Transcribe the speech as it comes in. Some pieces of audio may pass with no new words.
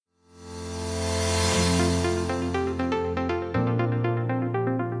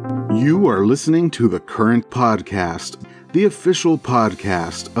You are listening to The Current Podcast, the official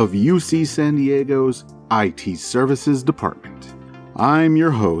podcast of UC San Diego's IT Services Department. I'm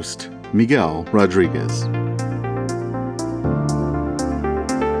your host, Miguel Rodriguez.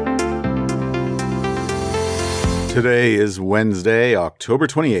 Today is Wednesday, October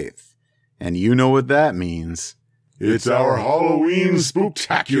 28th, and you know what that means. It's our Halloween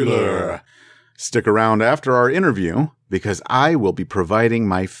Spooktacular! Stick around after our interview, because I will be providing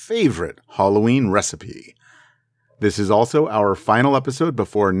my favorite Halloween recipe. This is also our final episode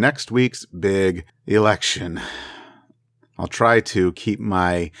before next week's big election. I'll try to keep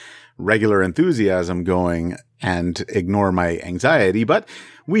my regular enthusiasm going and ignore my anxiety, but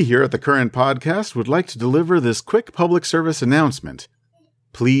we here at the Current Podcast would like to deliver this quick public service announcement.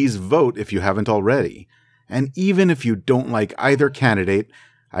 Please vote if you haven't already. And even if you don't like either candidate,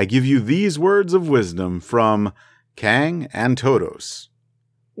 I give you these words of wisdom from Kang and Todos.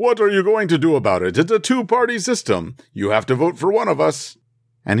 What are you going to do about it? It's a two-party system. You have to vote for one of us.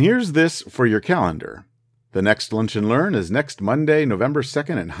 And here's this for your calendar. The next Lunch and Learn is next Monday, November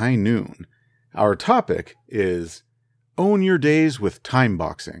 2nd at high noon. Our topic is Own Your Days with Time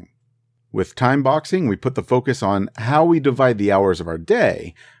Boxing. With time boxing, we put the focus on how we divide the hours of our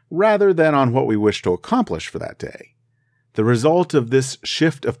day, rather than on what we wish to accomplish for that day. The result of this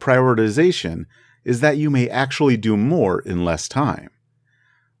shift of prioritization is that you may actually do more in less time.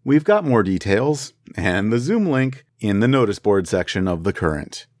 We've got more details and the Zoom link in the notice board section of The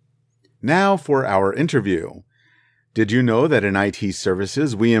Current. Now for our interview. Did you know that in IT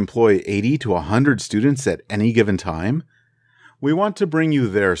services we employ 80 to 100 students at any given time? We want to bring you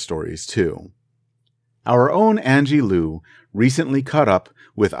their stories too. Our own Angie Liu recently caught up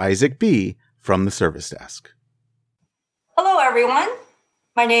with Isaac B. from the service desk. Hello, everyone.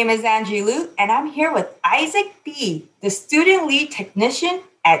 My name is Angie Liu, and I'm here with Isaac B., the student lead technician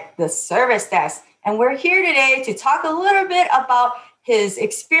at the service desk. And we're here today to talk a little bit about his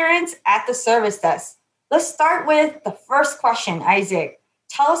experience at the service desk. Let's start with the first question, Isaac.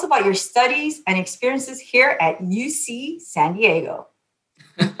 Tell us about your studies and experiences here at UC San Diego.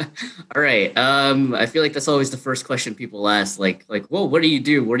 All right. I feel like that's always the first question people ask. Like, well, what do you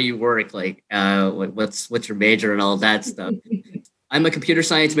do? Where do you work? What's your major and all that stuff. I'm a computer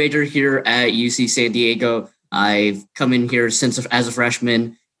science major here at UC San Diego. I've come in here as a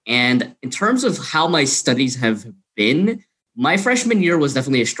freshman. And in terms of how my studies have been, my freshman year was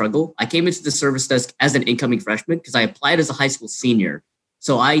definitely a struggle. I came into the service desk as an incoming freshman because I applied as a high school senior.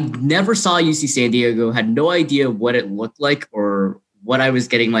 So I never saw UC San Diego, had no idea what it looked like or what I was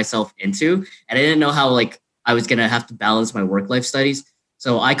getting myself into. And I didn't know how I was going to have to balance my work-life studies.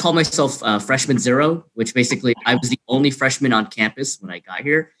 So I call myself freshman zero, which basically I was the only freshman on campus when I got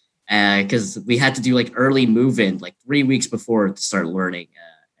here because we had to do early move-in 3 weeks before to start learning.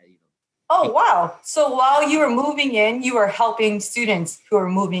 Oh, wow. So while you were moving in, you were helping students who were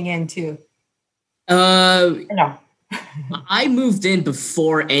moving in too? No. I moved in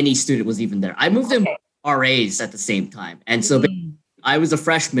before any student was even there. I moved in RAs at the same time. And so I was a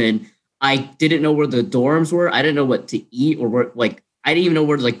freshman. I didn't know where the dorms were. I didn't know what to eat or where, I didn't even know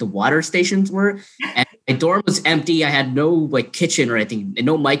where the water stations were. And my dorm was empty. I had no kitchen or anything and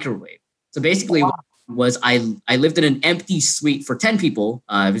no microwave. So basically what was I lived in an empty suite for 10 people.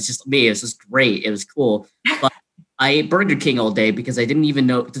 It was just me. It was just great. It was cool. But I ate Burger King all day because I didn't even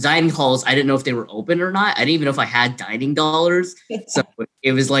know the dining halls. I didn't know if they were open or not. I didn't even know if I had dining dollars. So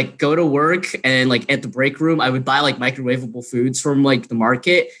it was go to work and at the break room, I would buy microwavable foods from the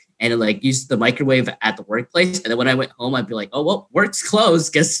market and use the microwave at the workplace. And then when I went home, I'd be oh, well, work's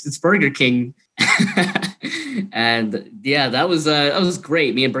closed. Guess it's Burger King. And yeah, that was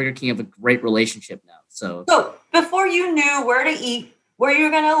great. Me and Burger King have a great relationship now. So before you knew where to eat, where you're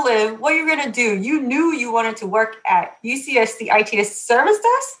going to live, what you're going to do, you knew you wanted to work at UCSD ITS service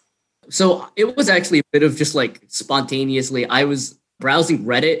desk? So it was actually a bit of just spontaneously. I was browsing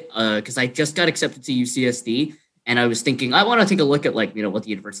Reddit because I just got accepted to UCSD. And I was thinking, I want to take a look at what the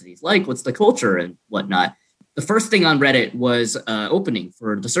university is like, what's the culture and whatnot. The first thing on Reddit was opening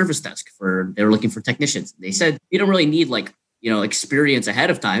for the service desk. They were looking for technicians. They said, you don't really need experience ahead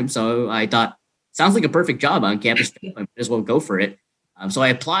of time. So I thought, sounds like a perfect job on campus. I might as well go for it. So I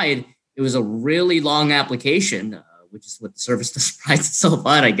applied. It was a really long application, which is what the service desk prides itself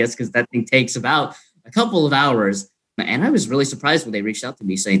on, I guess, because that thing takes about a couple of hours. And I was really surprised when they reached out to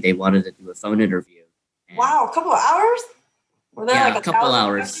me saying they wanted to do a phone interview. Wow, a couple of hours? Were there a couple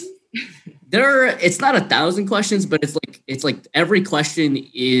hours. It's not 1,000 questions, but it's every question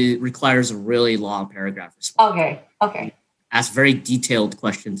requires a really long paragraph response. Okay. Ask very detailed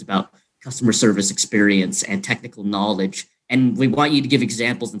questions about customer service experience and technical knowledge and we want you to give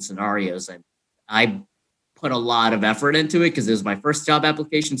examples and scenarios. And I put a lot of effort into it because it was my first job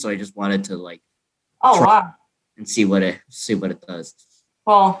application. So I just wanted to like Oh, wow. and see what it does.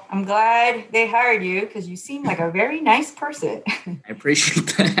 Well, I'm glad they hired you because you seem like a very nice person. I appreciate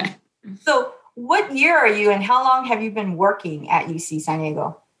that. So what year are you and how long have you been working at UC San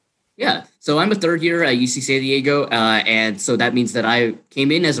Diego? Yeah, so I'm a third year at UC San Diego, and so that means that I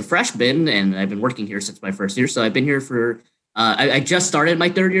came in as a freshman, and I've been working here since my first year. So I've been here for, I just started my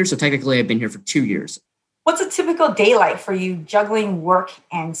third year, so technically I've been here for 2 years. What's a typical day like for you juggling work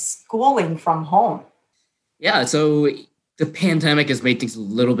and schooling from home? Yeah, so the pandemic has made things a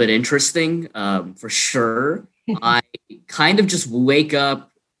little bit interesting, for sure. I kind of just wake up,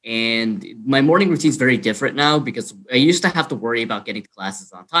 and my morning routine is very different now because I used to have to worry about getting to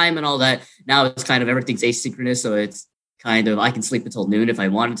classes on time and all that. Now it's kind of everything's asynchronous. So it's kind of, I can sleep until noon if I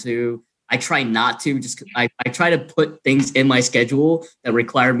wanted to. I try not to, just I try to put things in my schedule that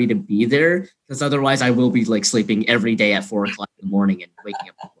require me to be there because otherwise I will be like sleeping every day at 4 o'clock in the morning and waking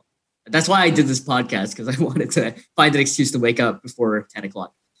up. That's why I did this podcast, because I wanted to find an excuse to wake up before 10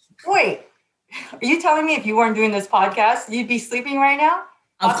 o'clock. Wait, are you telling me if you weren't doing this podcast, you'd be sleeping right now?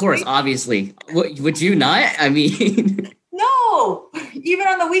 Of course, obviously. Would you not? I mean... No! Even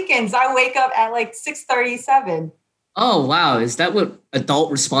on the weekends, I wake up at like 6:37. Oh, wow. Is that what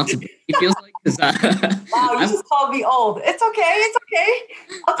adult responsibility feels like? Wow, you just called me old. It's okay. It's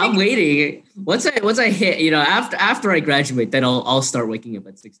okay. I'm waiting. Once I hit, after I graduate, then I'll start waking up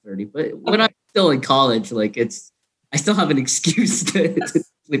at 6:30. But when I'm still in college, like I still have an excuse to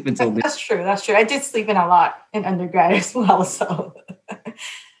sleep until midnight. That's true. That's true. I did sleep in a lot in undergrad as well. So,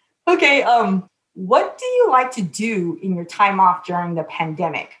 okay. What do you like to do in your time off during the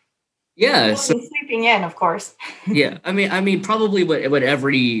pandemic? Yeah, so sleeping in, of course. Yeah, I mean, probably what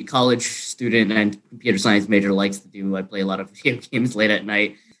every college student and computer science major likes to do. I play a lot of video games late at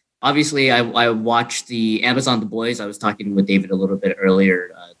night. Obviously, I watched the Amazon The Boys. I was talking with David a little bit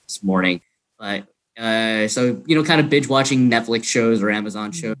earlier this morning, but so kind of binge watching Netflix shows or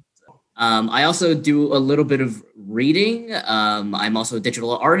Amazon shows. I also do a little bit of reading. I'm also a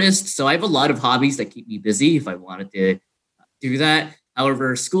digital artist, so I have a lot of hobbies that keep me busy if I wanted to do that.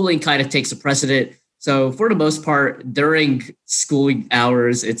 However, schooling kind of takes a precedent. So for the most part, during schooling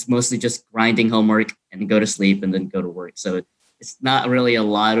hours, it's mostly just grinding homework and go to sleep and then go to work. So it's not really a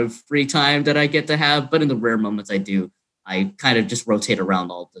lot of free time that I get to have, but in the rare moments I do, I kind of just rotate around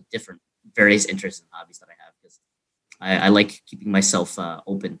all the different various interests and hobbies that I have because I like keeping myself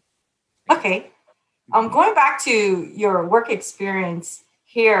open. Okay. Going back to your work experience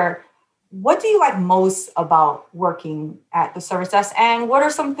here, what do you like most about working at the service desk? And what are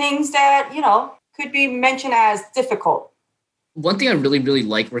some things that, could be mentioned as difficult? One thing I really, really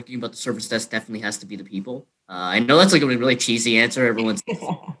like working about the service desk definitely has to be the people. I know that's like a really cheesy answer. Everyone's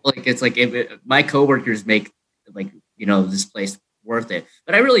like, it's like if my coworkers make this place worth it.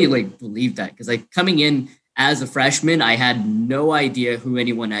 But I really believe that because coming in as a freshman, I had no idea who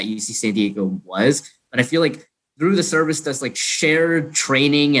anyone at UC San Diego was. But I feel like through the service desk, shared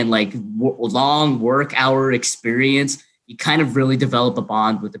training and long work hour experience, you kind of really develop a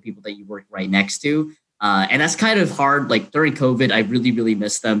bond with the people that you work right next to. And that's kind of hard. During COVID, I really, really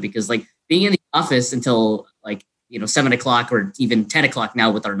missed them because being in the office until 7 o'clock or even 10 o'clock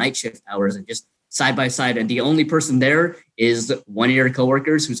now with our night shift hours and just side by side. And the only person there is one of your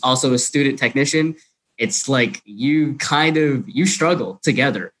coworkers who's also a student technician. It's you struggle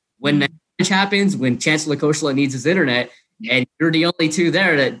together when happens, when Chancellor Koshla needs his internet and you're the only two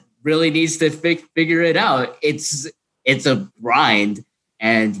there that really needs to figure it out. It's a grind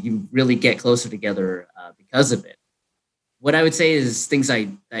and you really get closer together because of it. What I would say is things that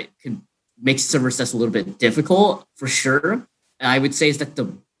could make service desk a little bit difficult for sure. I would say is that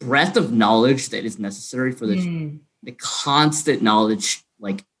the breadth of knowledge that is necessary for the constant knowledge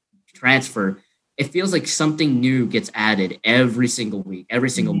transfer. It feels like something new gets added every single week, every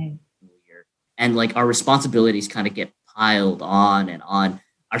single year. And our responsibilities kind of get piled on and on.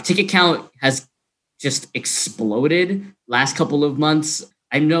 Our ticket count has just exploded last couple of months.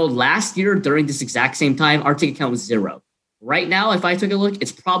 I know last year during this exact same time, our ticket count was 0. Right now, if I took a look,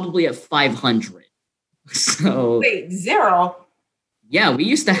 it's probably at 500. So wait, 0? Yeah, we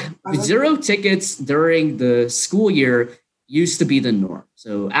used to have 0 tickets during the school year used to be the norm.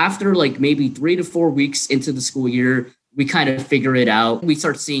 So after maybe 3 to 4 weeks into the school year, we kind of figure it out. We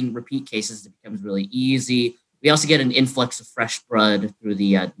start seeing repeat cases. It becomes really easy. We also get an influx of fresh blood through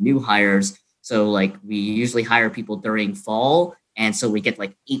the new hires. So we usually hire people during fall. And so we get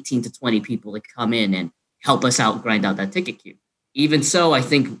 18 to 20 people to come in and help us out, grind out that ticket queue. even so, I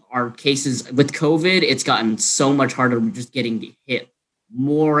think our cases with COVID, it's gotten so much harder. We're just getting hit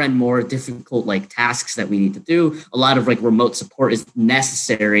more and more difficult like tasks that we need to do. A lot of like remote support is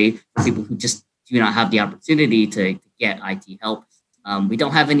necessary for people who just do not have the opportunity to get IT help. We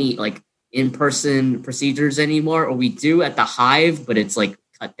don't have any like in-person procedures anymore, or we do at the Hive, but it's like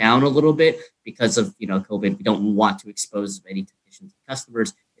cut down a little bit because of COVID. We don't want to expose many technicians and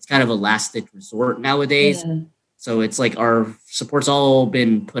customers. It's kind of a last ditch resort nowadays. Yeah. So it's like our support's all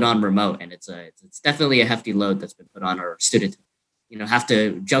been put on remote, and it's definitely a hefty load that's been put on our students. Have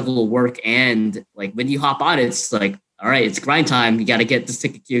to juggle work, and like when you hop on, it's like, all right, it's grind time. You got to get this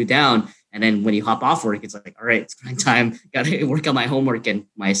ticket queue down. And then when you hop off work, it's like, all right, it's grind time. Got to work on my homework and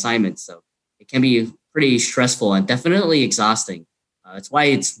my assignments. So it can be pretty stressful and definitely exhausting. That's why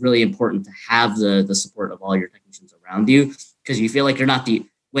it's really important to have the support of all your technicians around you, because you feel like you're not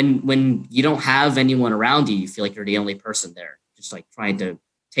when you don't have anyone around you, you feel like you're the only person there, just like trying to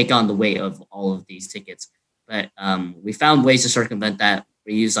take on the weight of all of these tickets. But we found ways to circumvent that.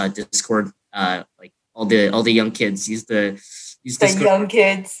 We use Discord, like all the young kids use Discord. Young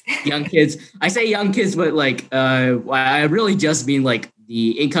kids. Young kids. I say young kids, but like I really just mean like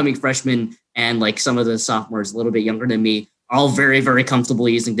the incoming freshmen and like some of the sophomores a little bit younger than me are all very, very comfortable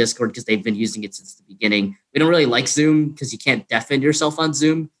using Discord because they've been using it since the beginning. We don't really like Zoom because you can't deafen yourself on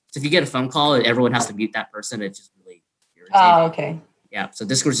Zoom. So if you get a phone call, everyone has to mute that person. It's just really irritating. Oh, okay. Yeah, so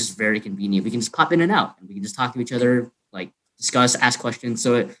Discord is just very convenient. We can just pop in and out, and we can just talk to each other, like discuss, ask questions.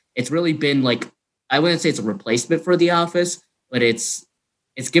 So it's really been like, I wouldn't say it's a replacement for the office, but it's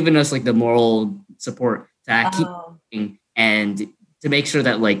given us like the moral support to keep going and to make sure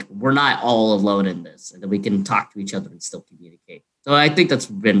that like we're not all alone in this, and that we can talk to each other and still communicate. So I think that's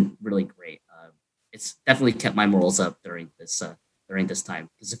been really great. It's definitely kept my morals up during this time,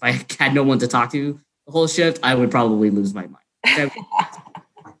 because if I had no one to talk to the whole shift, I would probably lose my mind.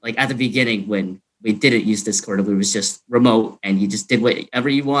 Like at the beginning when we didn't use Discord, it was just remote and you just did whatever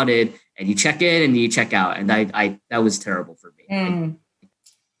you wanted and you check in and you check out. And I that was terrible for me.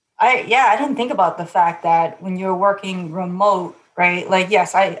 I didn't think about the fact that when you're working remote, right? Like,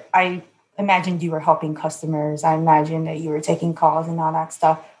 yes, I imagined you were helping customers. I imagined that you were taking calls and all that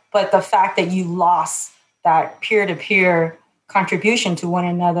stuff. But the fact that you lost that peer-to-peer contribution to one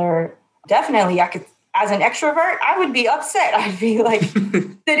another, definitely I could, as an extrovert, I would be upset. I'd be like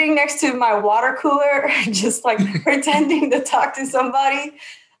sitting next to my water cooler, just like pretending to talk to somebody.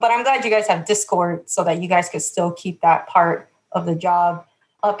 But I'm glad you guys have Discord so that you guys could still keep that part of the job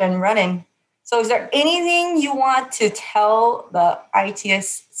up and running. So is there anything you want to tell the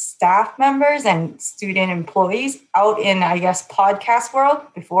ITS staff members and student employees out in, I guess, podcast world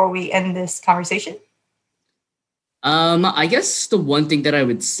before we end this conversation? I guess the one thing that I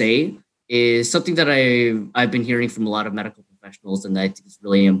would say is something that I've been hearing from a lot of medical professionals, and that I think is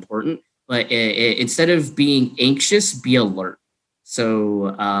really important. But instead of being anxious, be alert.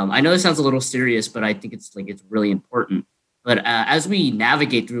 So I know this sounds a little serious, but I think it's really important. But as we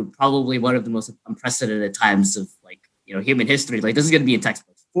navigate through probably one of the most unprecedented times of human history, like this is going to be in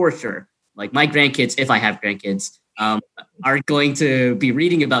textbooks for sure. Like my grandkids, if I have grandkids, are going to be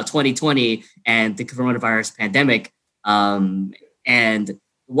reading about 2020 and the coronavirus pandemic. And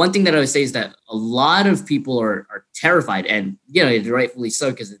one thing that I would say is that a lot of people are terrified, and rightfully so,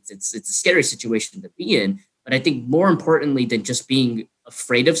 because it's a scary situation to be in. But I think more importantly than just being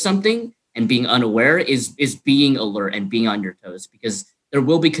afraid of something and being unaware is being alert and being on your toes, because there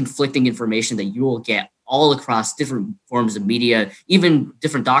will be conflicting information that you will get all across different forms of media. Even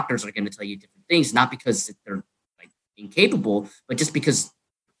different doctors are going to tell you different things, not because they're like incapable, but just because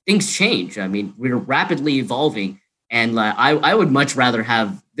things change. I mean, we're rapidly evolving, and I would much rather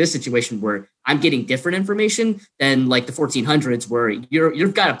have this situation where I'm getting different information than like the 1400s, where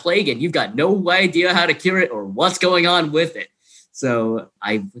you've got a plague and you've got no idea how to cure it or what's going on with it. So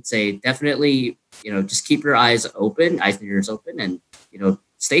I would say definitely, just keep your eyes and ears open, and,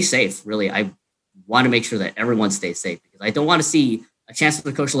 stay safe. Really, I want to make sure that everyone stays safe, because I don't want to see a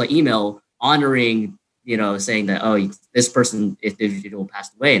Chancellor Koshula email honoring, saying that, oh, this person, if the individual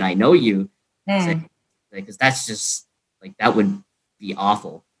passed away and I know you, because that's just like, that would be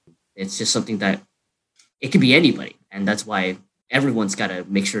awful. It's just something that it could be anybody. And that's why everyone's got to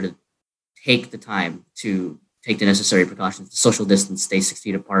make sure to take the time to take the necessary precautions, to social distance, stay 6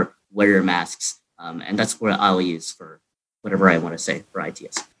 feet apart, wear your masks. And that's what I'll use for whatever I want to say for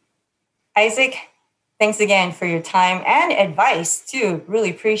ITS. Isaac, thanks again for your time and advice too.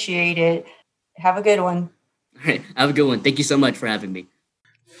 Really appreciate it. Have a good one. All right. Have a good one. Thank you so much for having me.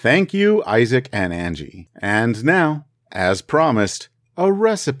 Thank you, Isaac and Angie. And now, as promised, a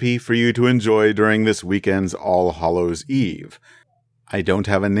recipe for you to enjoy during this weekend's All Hallows Eve. I don't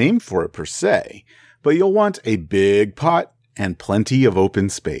have a name for it per se, but you'll want a big pot and plenty of open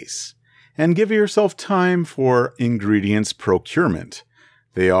space. And give yourself time for ingredients procurement.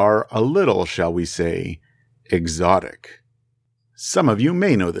 They are a little, shall we say, exotic. Some of you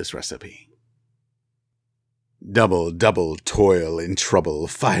may know this recipe. Double, double toil in trouble,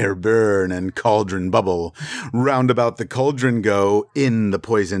 fire burn and cauldron bubble. Round about the cauldron go, in the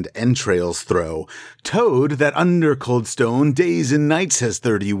poisoned entrails throw. Toad that under cold stone days and nights has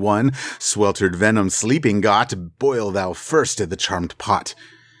 31. Sweltered venom sleeping got, boil thou first i' the charmed pot.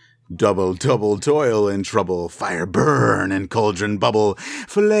 Double, double toil in trouble, fire burn and cauldron bubble.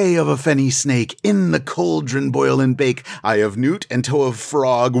 Fillet of a fenny snake, in the cauldron boil and bake. Eye of newt and toe of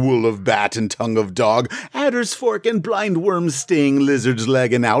frog, wool of bat and tongue of dog. Adder's fork and blind worm's sting, lizard's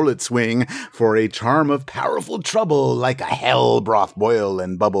leg and owlet's wing. For a charm of powerful trouble, like a hell broth boil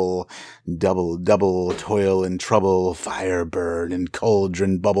and bubble. Double, double toil and trouble, fire burn and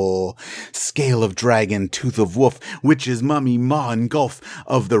cauldron bubble. Scale of dragon, tooth of wolf, witch's mummy, maw and gulf.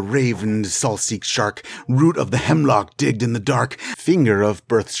 Of the ravened Salseek shark, root of the hemlock digged in the dark. Finger of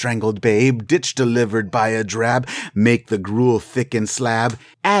birth strangled babe, ditch delivered by a drab. Make the gruel thick and slab.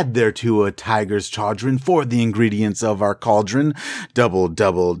 Add thereto a tiger's chaudron for the ingredients of our cauldron. Double,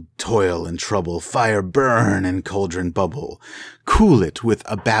 double toil and trouble, fire burn and cauldron bubble. Cool it with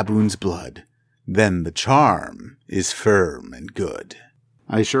a baboon's blood. Then the charm is firm and good.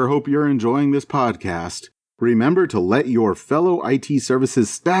 I sure hope you're enjoying this podcast. Remember to let your fellow IT services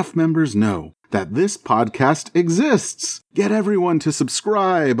staff members know that this podcast exists. Get everyone to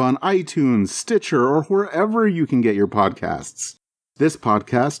subscribe on iTunes, Stitcher, or wherever you can get your podcasts. This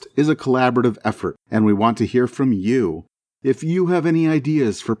podcast is a collaborative effort, and we want to hear from you. If you have any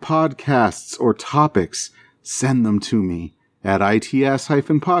ideas for podcasts or topics, send them to me at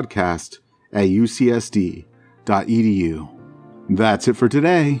its-podcast@ucsd.edu. That's it for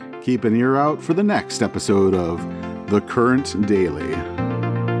today. Keep an ear out for the next episode of The Current Daily.